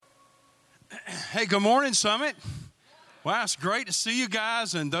Hey, good morning, Summit. Wow, it's great to see you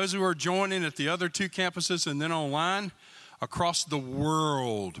guys and those who are joining at the other two campuses and then online across the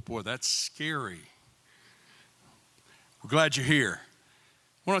world. Boy, that's scary. We're glad you're here.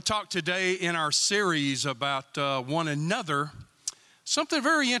 I want to talk today in our series about one another, something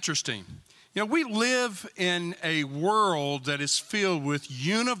very interesting. You know, we live in a world that is filled with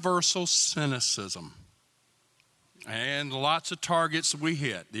universal cynicism and lots of targets we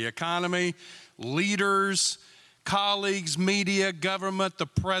hit. The economy, leaders, colleagues, media, government, the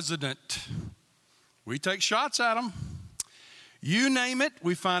president. We take shots at them. You name it,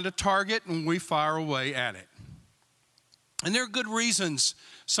 we find a target and we fire away at it. And there are good reasons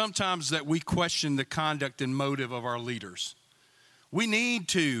sometimes that we question the conduct and motive of our leaders. We need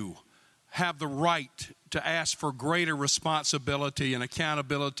to have the right to ask for greater responsibility and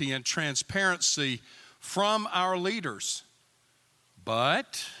accountability and transparency from our leaders.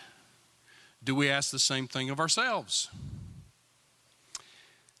 But do we ask the same thing of ourselves?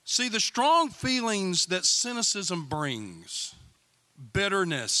 See, the strong feelings that cynicism brings,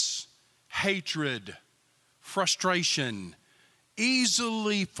 bitterness, hatred, frustration,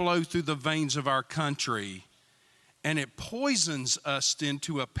 easily flow through the veins of our country, and it poisons us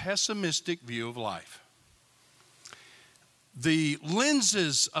into a pessimistic view of life. The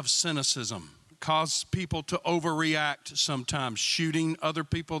lenses of cynicism cause people to overreact sometimes, shooting other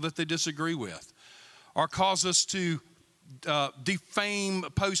people that they disagree with, or cause us to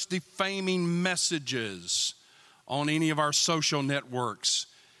post defaming messages on any of our social networks,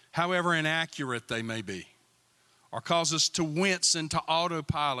 however inaccurate they may be, or cause us to wince into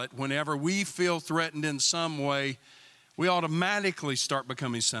autopilot whenever we feel threatened in some way. We automatically start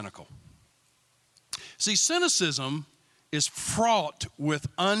becoming cynical. See, cynicism is fraught with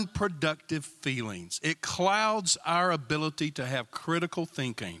unproductive feelings. It clouds our ability to have critical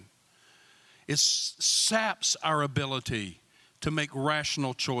thinking. It saps our ability to make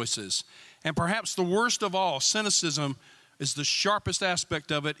rational choices. And perhaps the worst of all, cynicism is the sharpest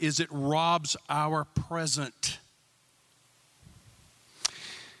aspect of it, is it robs our present.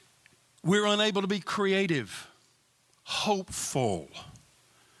 We're unable to be creative, hopeful,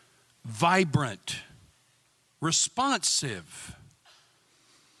 vibrant, responsive,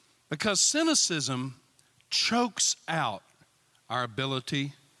 because cynicism chokes out our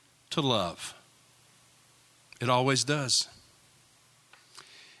ability to love. It always does.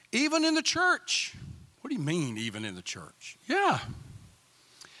 Even in the church. What do you mean, even in the church? Yeah.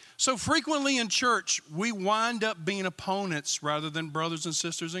 So frequently in church, we wind up being opponents rather than brothers and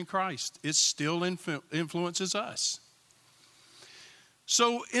sisters in Christ. It still influences us.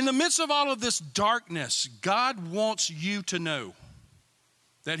 So in the midst of all of this darkness, God wants you to know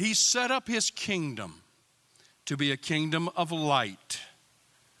that He set up His kingdom to be a kingdom of light,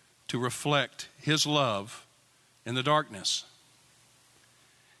 to reflect His love in the darkness.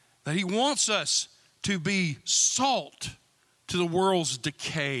 That He wants us to be salt to the world's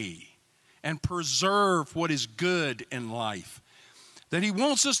decay and preserve what is good in life. That He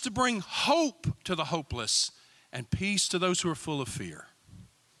wants us to bring hope to the hopeless and peace to those who are full of fear.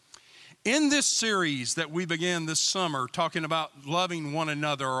 In this series that we began this summer, talking about loving one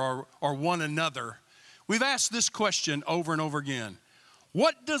another or one another, we've asked this question over and over again.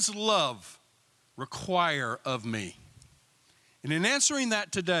 What does love require of me? And in answering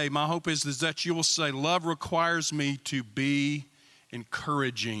that today, my hope is that you will say, love requires me to be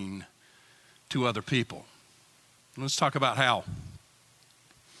encouraging to other people. Let's talk about how.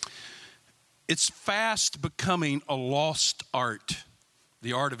 It's fast becoming a lost art.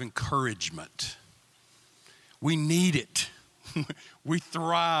 The art of encouragement. We need it. We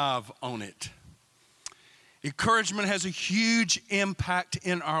thrive on it. Encouragement has a huge impact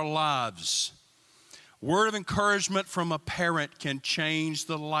in our lives. A word of encouragement from a parent can change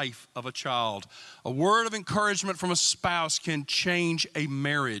the life of a child. A word of encouragement from a spouse can change a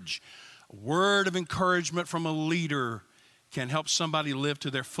marriage. A word of encouragement from a leader can help somebody live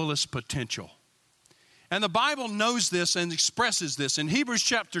to their fullest potential. And the Bible knows this and expresses this. In Hebrews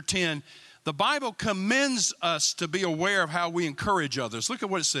chapter 10, the Bible commends us to be aware of how we encourage others. Look at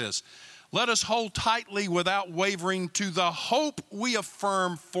what it says. Let us hold tightly without wavering to the hope we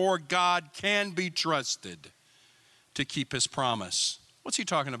affirm, for God can be trusted to keep His promise. What's he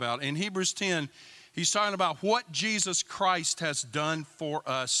talking about? In Hebrews 10, he's talking about what Jesus Christ has done for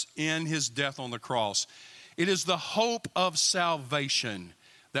us in His death on the cross. It is the hope of salvation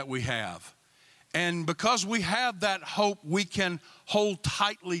that we have. And because we have that hope, we can hold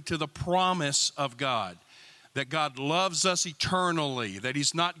tightly to the promise of God, that God loves us eternally, that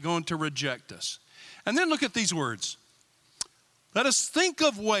He's not going to reject us. And then look at these words. Let us think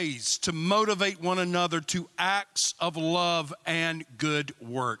of ways to motivate one another to acts of love and good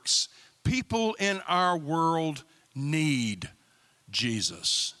works. People in our world need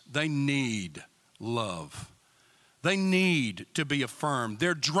Jesus. They need love. They need to be affirmed.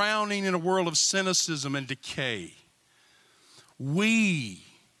 They're drowning in a world of cynicism and decay. We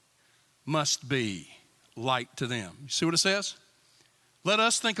must be light to them. You see what it says? Let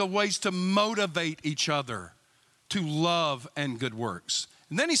us think of ways to motivate each other to love and good works.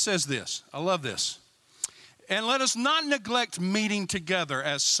 And then he says this, I love this. And let us not neglect meeting together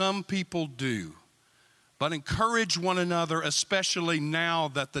as some people do, but encourage one another, especially now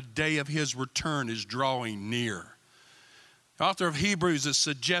that the day of his return is drawing near. The author of Hebrews is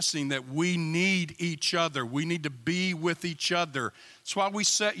suggesting that we need each other. We need to be with each other. That's why we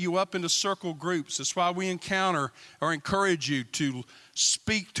set you up into circle groups. That's why we encounter or encourage you to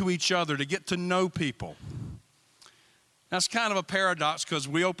speak to each other, to get to know people. That's kind of a paradox because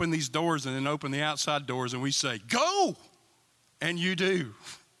we open these doors and then open the outside doors and we say, go! And you do.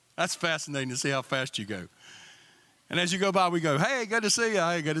 That's fascinating to see how fast you go. And as you go by, we go, hey, good to see you.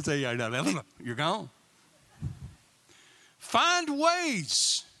 Hey, good to see you. You're gone. Find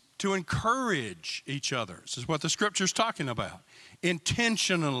ways to encourage each other. This is what the scripture's talking about.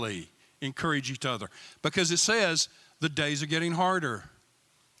 Intentionally encourage each other. Because it says the days are getting harder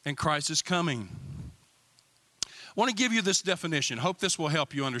and Christ is coming. I want to give you this definition. Hope this will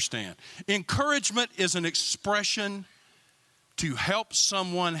help you understand. Encouragement is an expression to help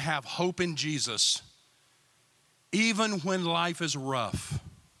someone have hope in Jesus, even when life is rough,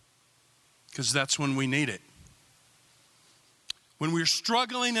 because that's when we need it. When we're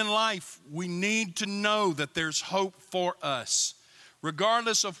struggling in life, we need to know that there's hope for us.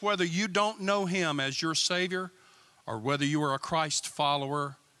 Regardless of whether you don't know him as your Savior or whether you are a Christ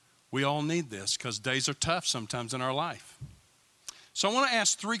follower, we all need this because days are tough sometimes in our life. So I want to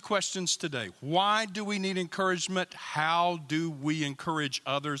ask 3 questions today. Why do we need encouragement? How do we encourage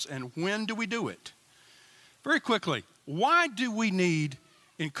others? And when do we do it? Very quickly, why do we need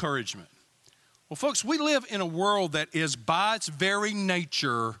encouragement? Well, folks, we live in a world that is by its very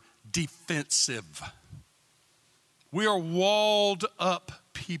nature defensive. We are walled up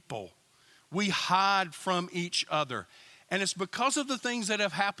people. We hide from each other. And it's because of the things that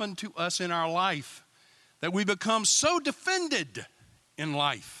have happened to us in our life that we become so defended in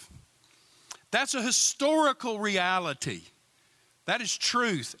life. That's a historical reality. That is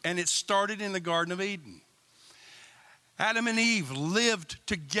truth, and it started in the Garden of Eden. Adam and Eve lived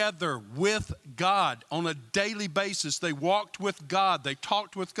together with God on a daily basis. They walked with God. They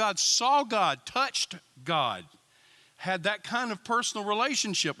talked with God, saw God, touched God, had that kind of personal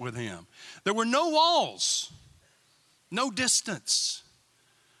relationship with him. There were no walls, no distance,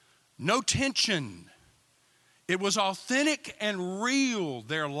 no tension. It was authentic and real,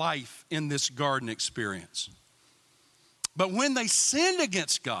 their life in this garden experience. But when they sinned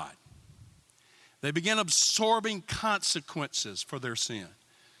against God, they began absorbing consequences for their sin.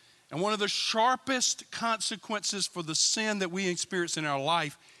 And one of the sharpest consequences for the sin that we experience in our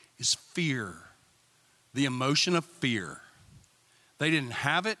life is fear, the emotion of fear. They didn't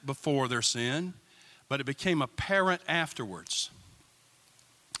have it before their sin, but it became apparent afterwards.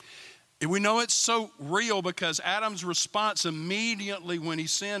 And we know it's so real because Adam's response immediately when he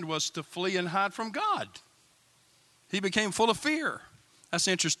sinned was to flee and hide from God. He became full of fear. That's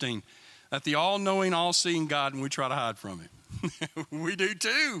interesting. That the all-knowing, all-seeing God, and we try to hide from him. We do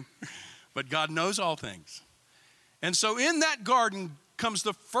too. But God knows all things. And so in that garden comes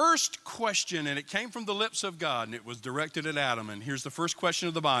the first question, and it came from the lips of God, and it was directed at Adam. And here's the first question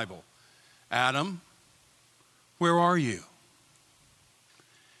of the Bible. Adam, where are you?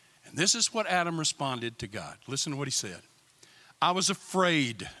 And this is what Adam responded to God. Listen to what he said. I was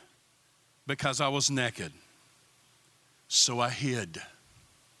afraid because I was naked, so I hid.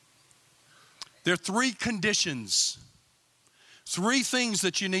 There are 3 conditions, 3 things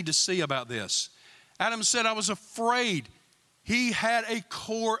that you need to see about this. Adam said, I was afraid. He had a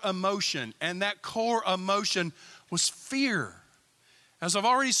core emotion, and that core emotion was fear. As I've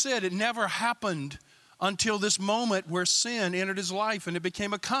already said, it never happened until this moment where sin entered his life and it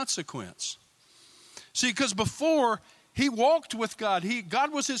became a consequence. See, because before he walked with God,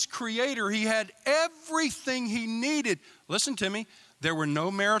 God was his creator. He had everything he needed. Listen to me, there were no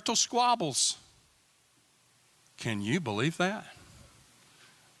marital squabbles. Can you believe that?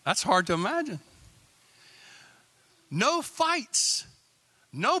 That's hard to imagine. No fights,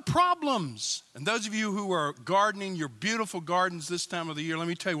 no problems. And those of you who are gardening your beautiful gardens this time of the year, let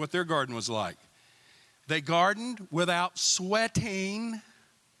me tell you what their garden was like. They gardened without sweating,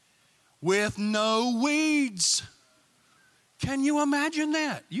 with no weeds. Can you imagine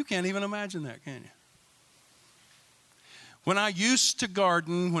that? You can't even imagine that, can you? When I used to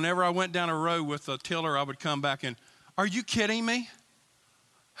garden, whenever I went down a road with a tiller, I would come back and, are you kidding me?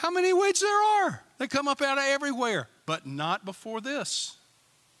 How many weeds there are? They come up out of everywhere. But not before this.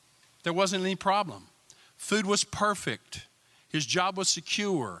 There wasn't any problem. Food was perfect. His job was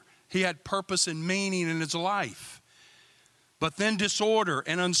secure. He had purpose and meaning in his life. But then disorder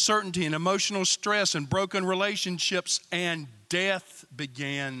and uncertainty and emotional stress and broken relationships and death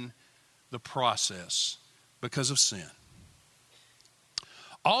began the process because of sin.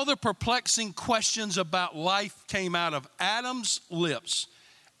 All the perplexing questions about life came out of Adam's lips,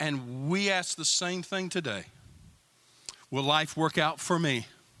 and we ask the same thing today. Will life work out for me?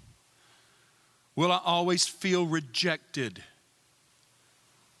 Will I always feel rejected?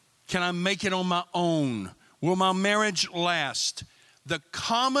 Can I make it on my own? Will my marriage last? The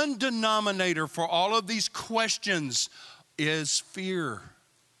common denominator for all of these questions is fear.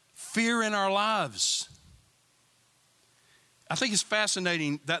 Fear in our lives. I think it's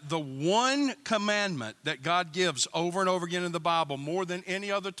fascinating that the one commandment that God gives over and over again in the Bible, more than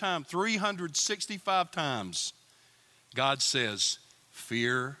any other time, 365 times, God says,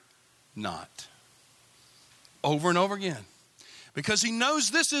 fear not. Over and over again. Because he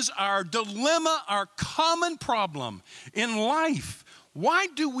knows this is our dilemma, our common problem in life. Why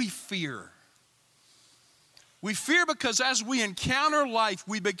do we fear? We fear because as we encounter life,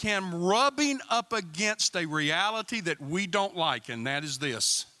 we become rubbing up against a reality that we don't like, and that is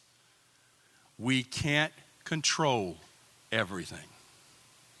this. We can't control everything.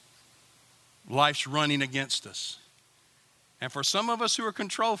 Life's running against us. And for some of us who are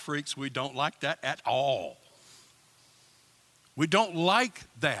control freaks, we don't like that at all. We don't like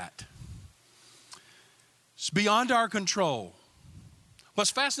that. It's beyond our control.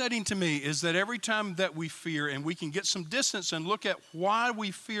 What's fascinating to me is that every time that we fear, and we can get some distance and look at why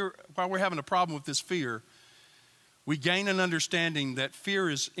we fear, why we're having a problem with this fear, we gain an understanding that fear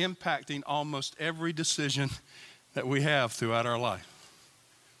is impacting almost every decision that we have throughout our life.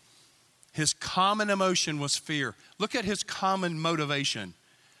 His common emotion was fear. Look at his common motivation.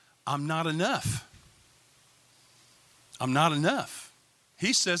 I'm not enough. I'm not enough.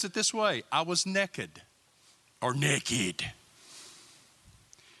 He says it this way, I was naked or naked.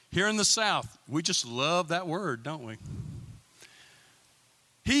 Here in the South, we just love that word, don't we?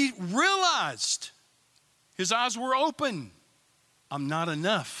 He realized his eyes were open. I'm not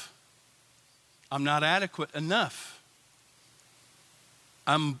enough. I'm not adequate enough.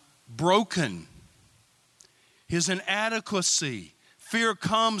 I'm broken. His inadequacy. Fear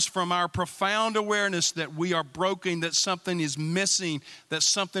comes from our profound awareness that we are broken, that something is missing, that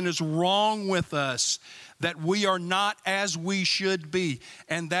something is wrong with us, that we are not as we should be.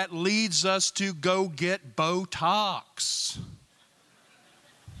 And that leads us to go get Botox.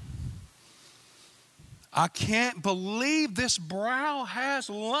 I can't believe this brow has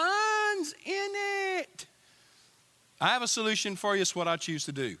lines in it. I have a solution for you. It's what I choose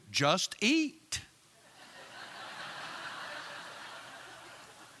to do. Just eat.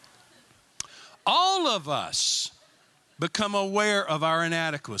 All of us become aware of our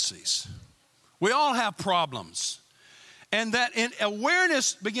inadequacies. We all have problems. And that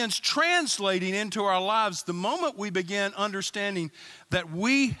awareness begins translating into our lives the moment we begin understanding that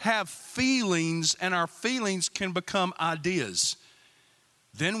we have feelings and our feelings can become ideas.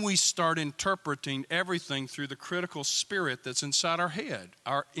 Then we start interpreting everything through the critical spirit that's inside our head,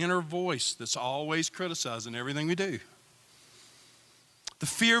 our inner voice that's always criticizing everything we do. The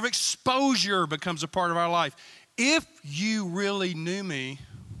fear of exposure becomes a part of our life. If you really knew me,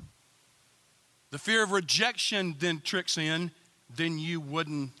 the fear of rejection then tricks in, then you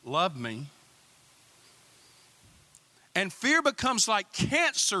wouldn't love me. And fear becomes like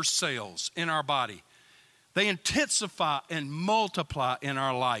cancer cells in our body. They intensify and multiply in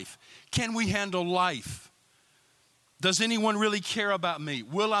our life. Can we handle life? Does anyone really care about me?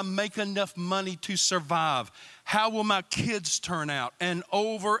 Will I make enough money to survive? How will my kids turn out? And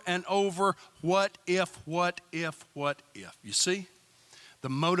over, what if? You see? The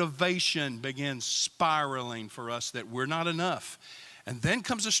motivation begins spiraling for us that we're not enough. And then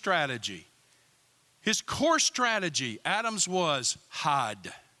comes a strategy. His core strategy, Adam's, was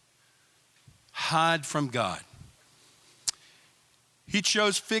hide. Hide from God. He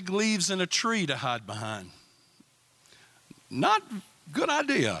chose fig leaves and a tree to hide behind. Not a good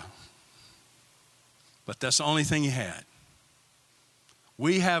idea. But that's the only thing he had.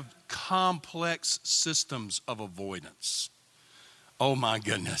 We have complex systems of avoidance. Oh my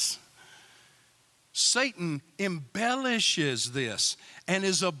goodness. Satan embellishes this and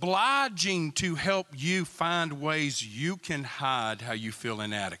is obliging to help you find ways you can hide how you feel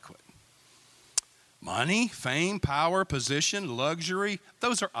inadequate. Money, fame, power, position, luxury,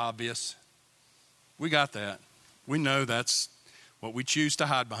 those are obvious. We got that. We know that's what we choose to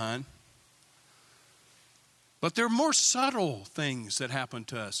hide behind. But there are more subtle things that happen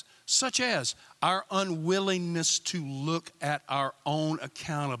to us, such as our unwillingness to look at our own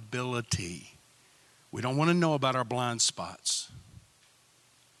accountability. We don't want to know about our blind spots.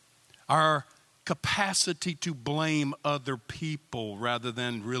 Our capacity to blame other people rather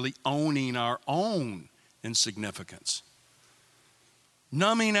than really owning our own insignificance.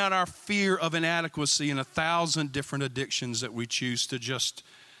 Numbing out our fear of inadequacy in 1,000 different addictions that we choose to just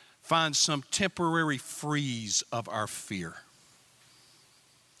find some temporary freeze of our fear.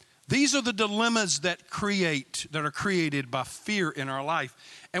 These are the dilemmas that are created by fear in our life.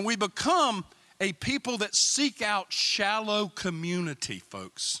 And we become a people that seek out shallow community,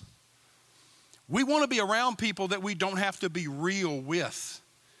 folks. We want to be around people that we don't have to be real with.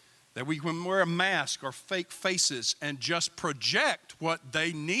 That we can wear a mask or fake faces and just project what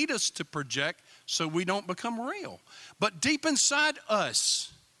they need us to project so we don't become real. But deep inside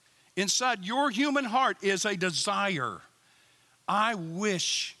us, inside your human heart is a desire. I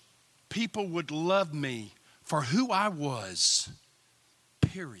wish people would love me for who I was,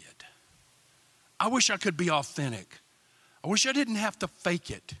 period. I wish I could be authentic. I wish I didn't have to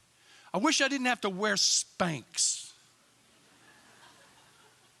fake it. I wish I didn't have to wear Spanx.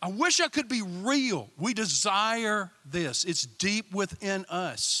 I wish I could be real. We desire this. It's deep within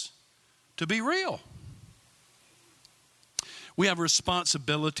us to be real. We have a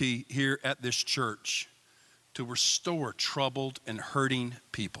responsibility here at this church to restore troubled and hurting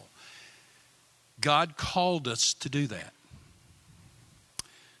people. God called us to do that.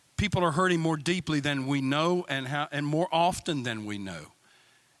 People are hurting more deeply than we know and more often than we know.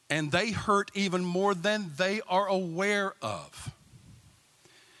 And they hurt even more than they are aware of.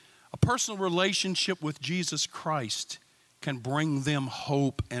 A personal relationship with Jesus Christ can bring them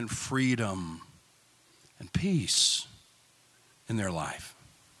hope and freedom and peace in their life.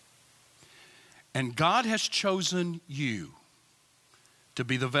 And God has chosen you to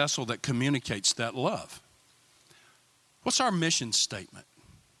be the vessel that communicates that love. What's our mission statement?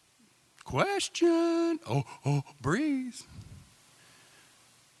 Question. Breathe.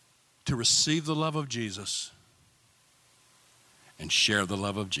 To receive the love of Jesus and share the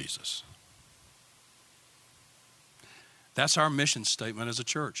love of Jesus. That's our mission statement as a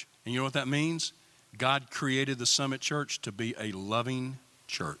church. And you know what that means? God created the Summit Church to be a loving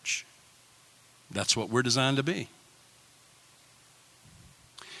church. That's what we're designed to be.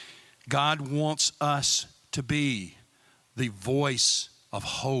 God wants us to be the voice of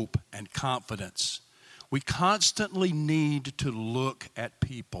hope and confidence. We constantly need to look at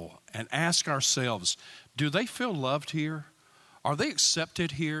people and ask ourselves, do they feel loved here? Are they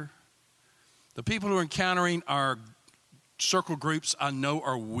accepted here? The people who are encountering our circle groups I know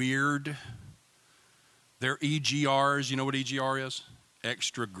are weird. They're EGRs. You know what EGR is?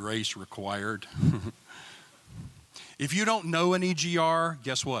 Extra grace required. If you don't know an EGR,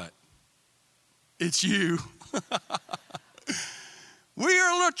 guess what? It's you. We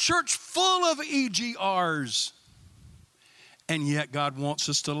are a church full of EGRs. And yet God wants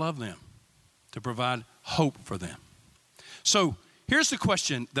us to love them, to provide hope for them. So here's the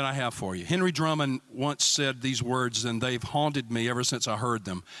question that I have for you. Henry Drummond once said these words, and they've haunted me ever since I heard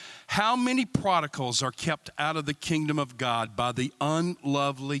them. How many prodigals are kept out of the kingdom of God by the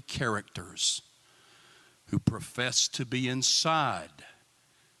unlovely characters who profess to be inside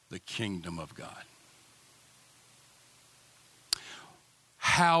the kingdom of God?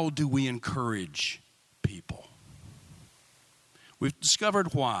 How do we encourage people? We've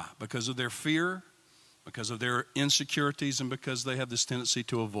discovered why. Because of their fear, because of their insecurities, and because they have this tendency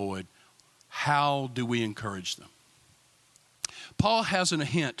to avoid. How do we encourage them? Paul has a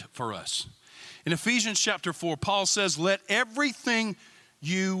hint for us. In Ephesians chapter 4, Paul says, let everything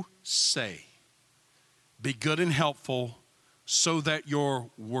you say be good and helpful so that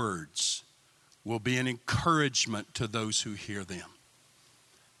your words will be an encouragement to those who hear them.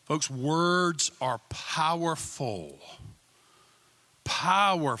 Folks, words are powerful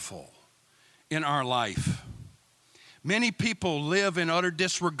in our life. Many people live in utter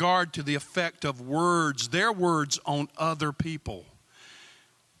disregard to the effect of words, their words on other people.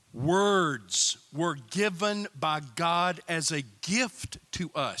 Words were given by God as a gift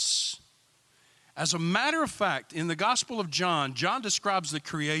to us. As a matter of fact, in the Gospel of John, John describes the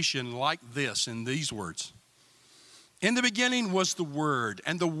creation like this in these words. In the beginning was the Word,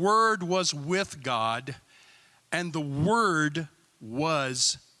 and the Word was with God, and the Word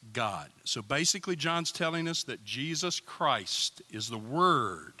was God. So basically, John's telling us that Jesus Christ is the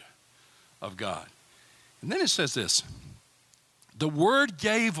Word of God. And then it says this, the Word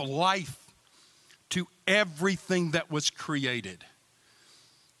gave life to everything that was created.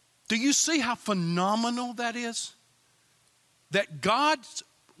 Do you see how phenomenal that is? That God's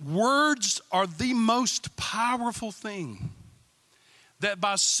words are the most powerful thing. That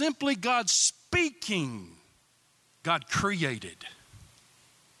by simply God speaking, God created.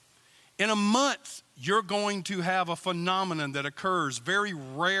 In a month, you're going to have a phenomenon that occurs very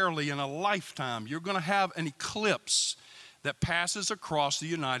rarely in a lifetime. You're going to have an eclipse that passes across the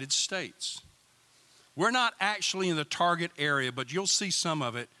United States. We're not actually in the target area, but you'll see some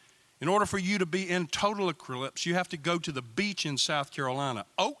of it. In order for you to be in total eclipse, you have to go to the beach in South Carolina.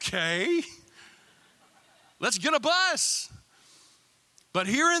 Okay, let's get a bus. But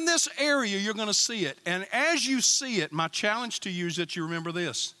here in this area, you're going to see it. And as you see it, my challenge to you is that you remember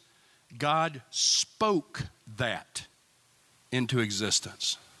this. God spoke that into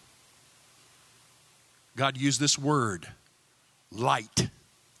existence. God used this word, light.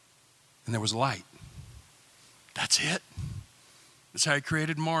 And there was light. That's it. That's how he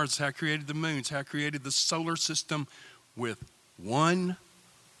created Mars. That's how he created the moon. That's how he created the solar system with one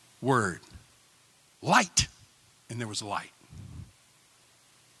word. Light. And there was light.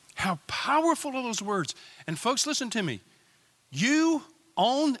 How powerful are those words? And folks, listen to me. You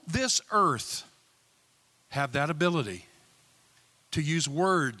on this earth have that ability to use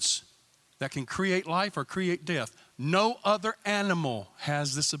words that can create life or create death. No other animal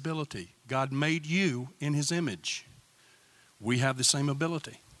has this ability. God made you in his image. We have the same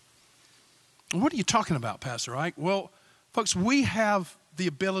ability. What are you talking about, Pastor Ike? Well, folks, we have the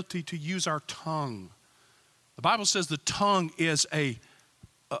ability to use our tongue. The Bible says the tongue has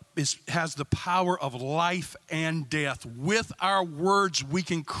the power of life and death. With our words, we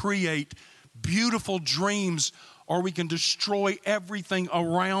can create beautiful dreams, or we can destroy everything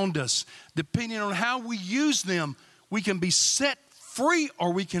around us. Depending on how we use them, we can be set free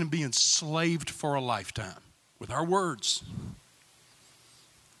or we can be enslaved for a lifetime with our words.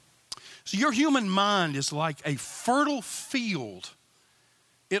 So your human mind is like a fertile field.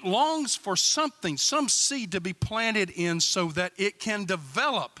 It longs for something, some seed to be planted in so that it can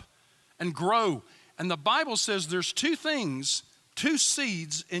develop and grow. And the Bible says there's two things, two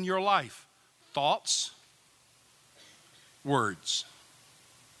seeds in your life. Thoughts, words.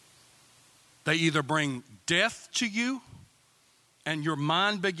 They either bring death to you and your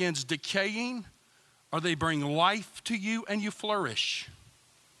mind begins decaying, or they bring life to you and you flourish.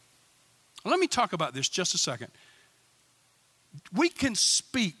 Let me talk about this just a second. We can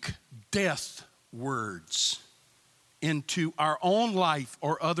speak death words into our own life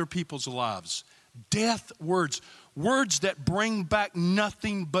or other people's lives. Death words. Words that bring back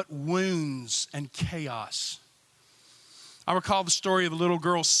nothing but wounds and chaos. I recall the story of a little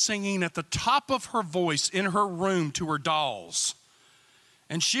girl singing at the top of her voice in her room to her dolls.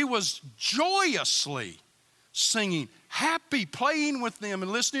 And she was joyously singing, happy, playing with them and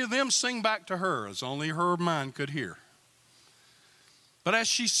listening to them sing back to her as only her mind could hear. But as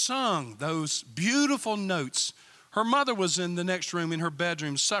she sung those beautiful notes, her mother was in the next room in her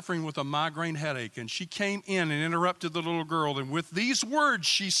bedroom suffering with a migraine headache, and she came in and interrupted the little girl, and with these words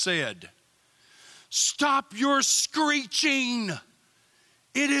she said, "Stop your screeching.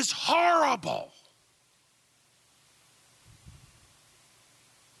 It is horrible."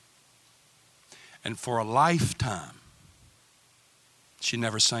 And for a lifetime, she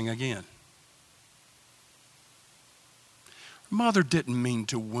never sang again. Her mother didn't mean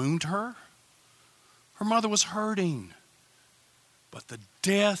to wound her. Her mother was hurting. But the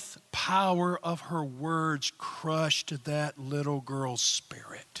death power of her words crushed that little girl's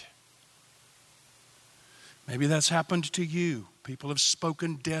spirit. Maybe that's happened to you. People have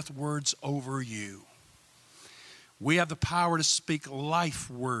spoken death words over you. We have the power to speak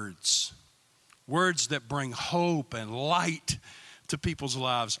life words. Words that bring hope and light to people's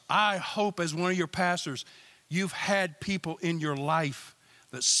lives. I hope as one of your pastors, you've had people in your life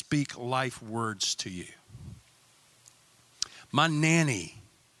that speak life words to you. My nanny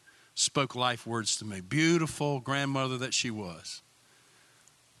spoke life words to me. Beautiful grandmother that she was.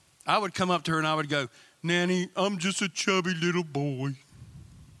 I would come up to her and I would go, "Nanny, I'm just a chubby little boy."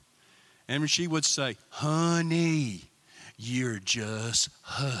 And she would say, "Honey, you're just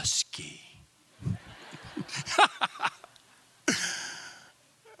husky."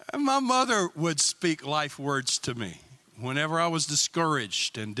 And my mother would speak life words to me. Whenever I was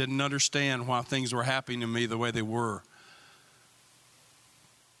discouraged and didn't understand why things were happening to me the way they were,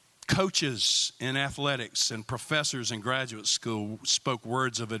 Coaches in athletics and professors in graduate school spoke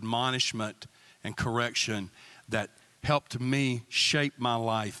words of admonishment and correction that helped me shape my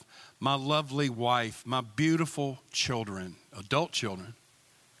life. My lovely wife, my beautiful children, adult children,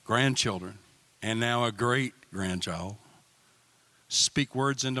 grandchildren, and now a great-grandchild speak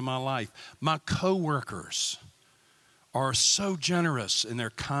words into my life. My coworkers are so generous in their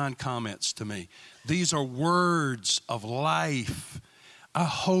kind comments to me. These are words of life. I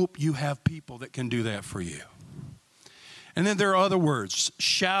hope you have people that can do that for you. And then there are other words,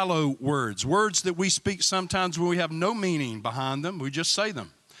 shallow words, words that we speak sometimes when we have no meaning behind them. We just say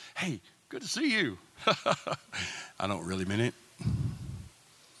them. Hey, good to see you. I don't really mean it.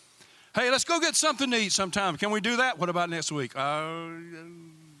 Hey, let's go get something to eat sometime. Can we do that? What about next week? We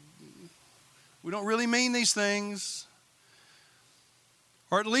don't really mean these things.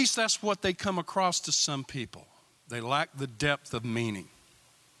 Or at least that's what they come across to some people. They lack the depth of meaning.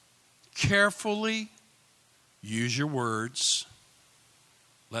 Carefully use your words.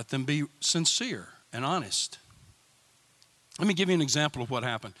 Let them be sincere and honest. Let me give you an example of what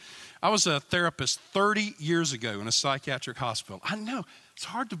happened. I was a therapist 30 years ago in a psychiatric hospital. I know, it's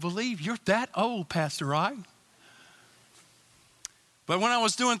hard to believe you're that old, Pastor Wright. But when I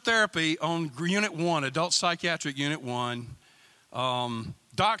was doing therapy on Unit 1, Adult Psychiatric Unit 1,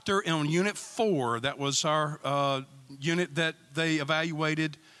 doctor on Unit 4, that was our unit that they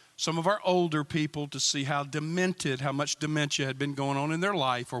evaluated some of our older people to see how much dementia had been going on in their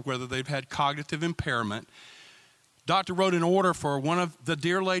life or whether they've had cognitive impairment. Doctor wrote an order for one of the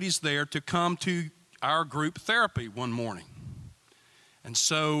dear ladies there to come to our group therapy one morning. And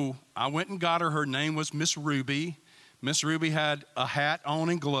so I went and got her. Her name was Miss Ruby. Miss Ruby had a hat on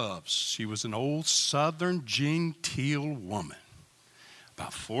and gloves. She was an old Southern genteel woman,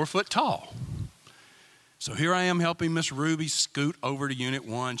 about 4 foot tall. So here I am helping Miss Ruby scoot over to Unit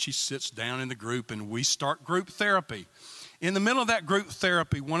 1. She sits down in the group and we start group therapy. In the middle of that group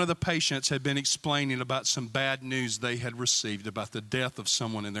therapy, one of the patients had been explaining about some bad news they had received about the death of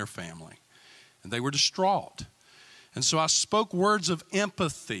someone in their family. And they were distraught. And so I spoke words of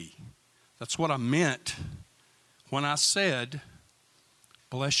empathy. That's what I meant when I said,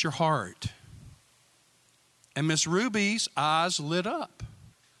 bless your heart. And Miss Ruby's eyes lit up.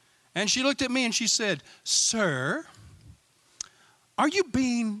 And she looked at me and she said, sir, are you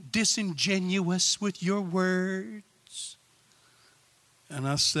being disingenuous with your words? And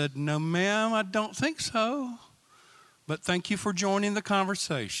I said, no, ma'am, I don't think so. But thank you for joining the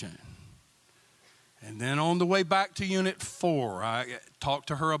conversation. And then on the way back to Unit 4, I talked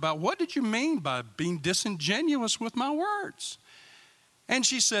to her about what did you mean by being disingenuous with my words? And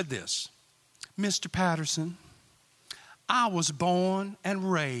she said this, Mr. Patterson, I was born and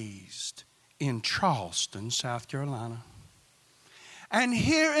raised in Charleston, South Carolina. And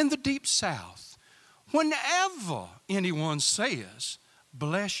here in the Deep South, whenever anyone says,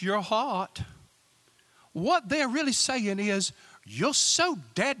 bless your heart, what they're really saying is, you're so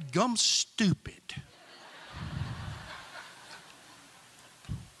dadgum stupid.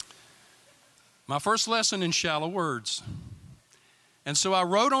 My first lesson in shallow words. And so I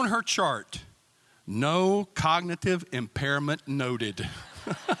wrote on her chart, no cognitive impairment noted.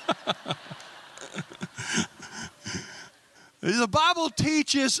 The Bible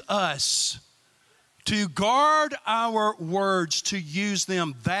teaches us to guard our words, to use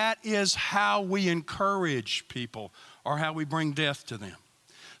them. That is how we encourage people or how we bring death to them.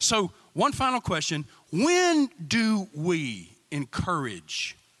 So, one final question. When do we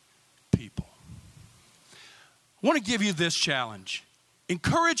encourage people? I want to give you this challenge.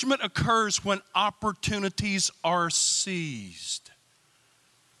 Encouragement occurs when opportunities are seized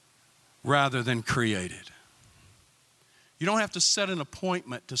rather than created. You don't have to set an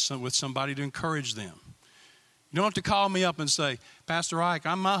appointment with somebody to encourage them. You don't have to call me up and say, Pastor Ike,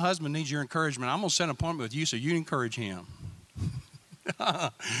 my husband needs your encouragement. I'm going to set an appointment with you so you encourage him.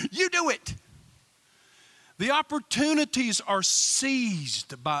 You do it. The opportunities are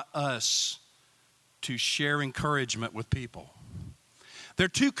seized by us to share encouragement with people. There are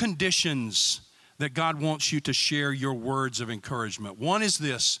two conditions that God wants you to share your words of encouragement. One is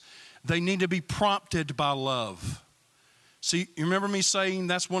this: they need to be prompted by love. See, you remember me saying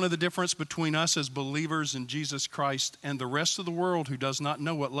that's one of the difference between us as believers in Jesus Christ and the rest of the world who does not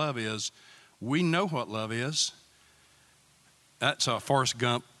know what love is. We know what love is. That's a Forrest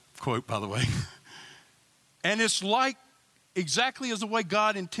Gump quote, by the way. And it's like exactly as the way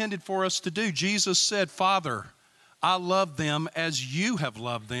God intended for us to do. Jesus said, Father, I love them as you have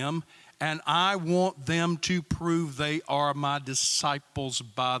loved them, and I want them to prove they are my disciples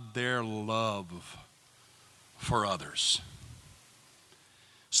by their love for others.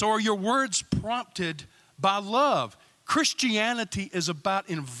 So are your words prompted by love? Christianity is about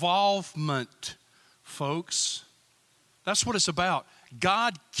involvement, folks. That's what it's about.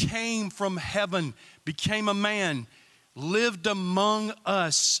 God came from heaven, became a man, lived among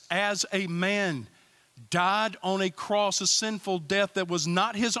us as a man, died on a cross, a sinful death that was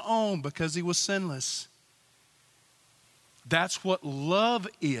not his own because he was sinless. That's what love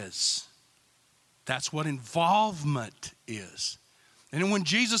is. That's what involvement is. And when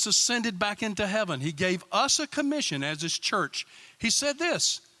Jesus ascended back into heaven, he gave us a commission as his church. He said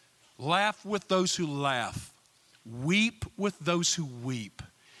this, laugh with those who laugh, weep with those who weep,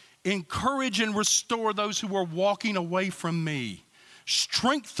 encourage and restore those who are walking away from me,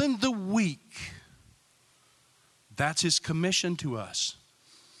 strengthen the weak. That's his commission to us.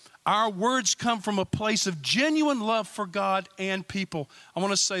 Our words come from a place of genuine love for God and people. I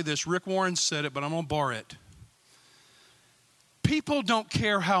want to say this. Rick Warren said it, but I'm going to borrow it. People don't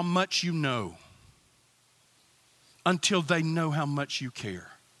care how much you know until they know how much you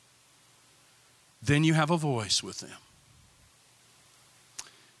care. Then you have a voice with them.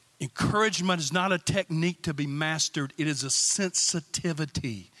 Encouragement is not a technique to be mastered. It is a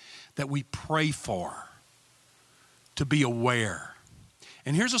sensitivity that we pray for, to be aware.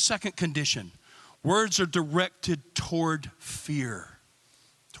 And here's a second condition. Words are directed toward fear,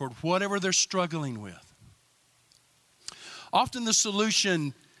 toward whatever they're struggling with. Often the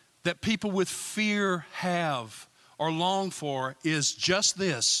solution that people with fear have or long for is just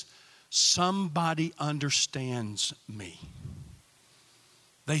this: somebody understands me.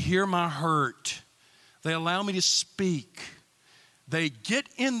 They hear my hurt. They allow me to speak. They get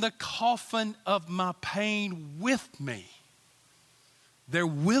in the coffin of my pain with me. They're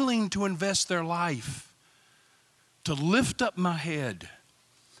willing to invest their life to lift up my head.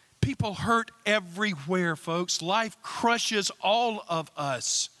 People hurt everywhere, folks. Life crushes all of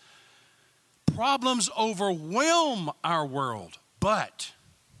us. Problems overwhelm our world. But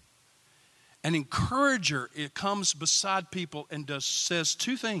an encourager, it comes beside people and says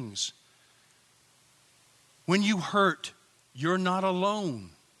two things. When you hurt, you're not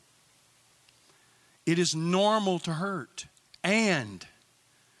alone. It is normal to hurt. And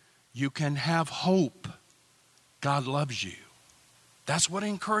you can have hope. God loves you. That's what an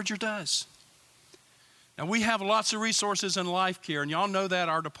encourager does. Now, we have lots of resources in Life Care, and y'all know that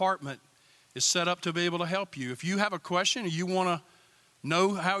our department is set up to be able to help you. If you have a question or you want to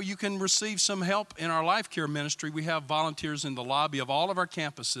know how you can receive some help in our Life Care ministry, we have volunteers in the lobby of all of our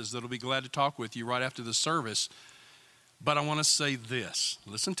campuses that will be glad to talk with you right after the service. But I want to say this.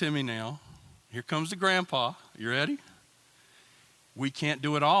 Listen to me now. Here comes the grandpa. You ready? We can't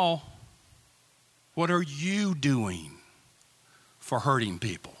do it all. What are you doing for hurting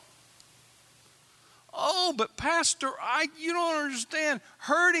people? Oh, but Pastor, you don't understand.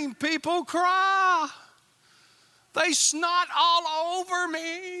 Hurting people cry. They snot all over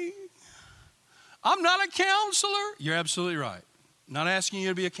me. I'm not a counselor. You're absolutely right. Not asking you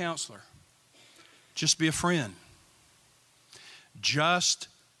to be a counselor. Just be a friend. Just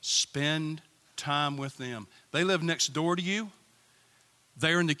spend time with them. They live next door to you.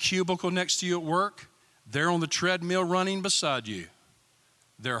 They're in the cubicle next to you at work. They're on the treadmill running beside you.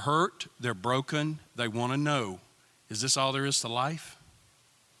 They're hurt. They're broken. They want to know, is this all there is to life?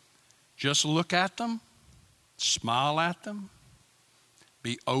 Just look at them. Smile at them.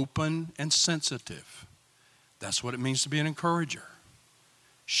 Be open and sensitive. That's what it means to be an encourager.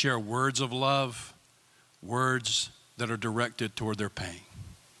 Share words of love, words that are directed toward their pain.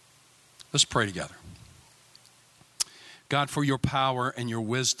 Let's pray together. God, for your power and your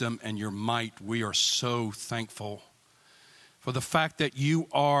wisdom and your might, we are so thankful. For the fact that you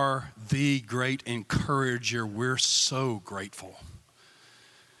are the great encourager, we're so grateful.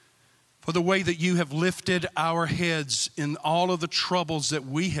 For the way that you have lifted our heads in all of the troubles that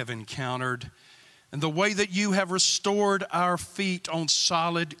we have encountered, and the way that you have restored our feet on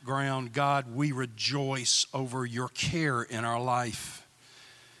solid ground. God, we rejoice over your care in our life.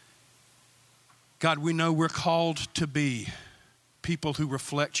 God, we know we're called to be people who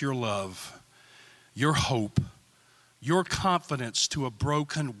reflect your love, your hope, your confidence to a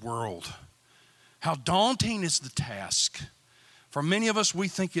broken world. How daunting is the task. For many of us, we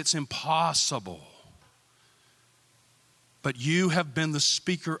think it's impossible. But you have been the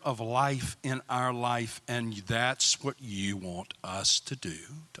speaker of life in our life, and that's what you want us to do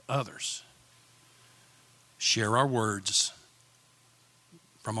to others. Share our words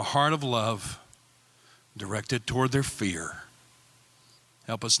from a heart of love directed toward their fear.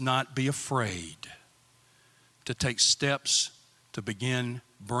 Help us not be afraid to take steps to begin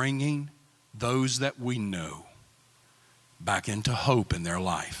bringing those that we know back into hope in their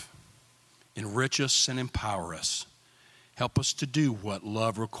life. Enrich us and empower us. Help us to do what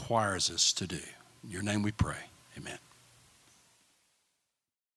love requires us to do. In your name we pray. Amen.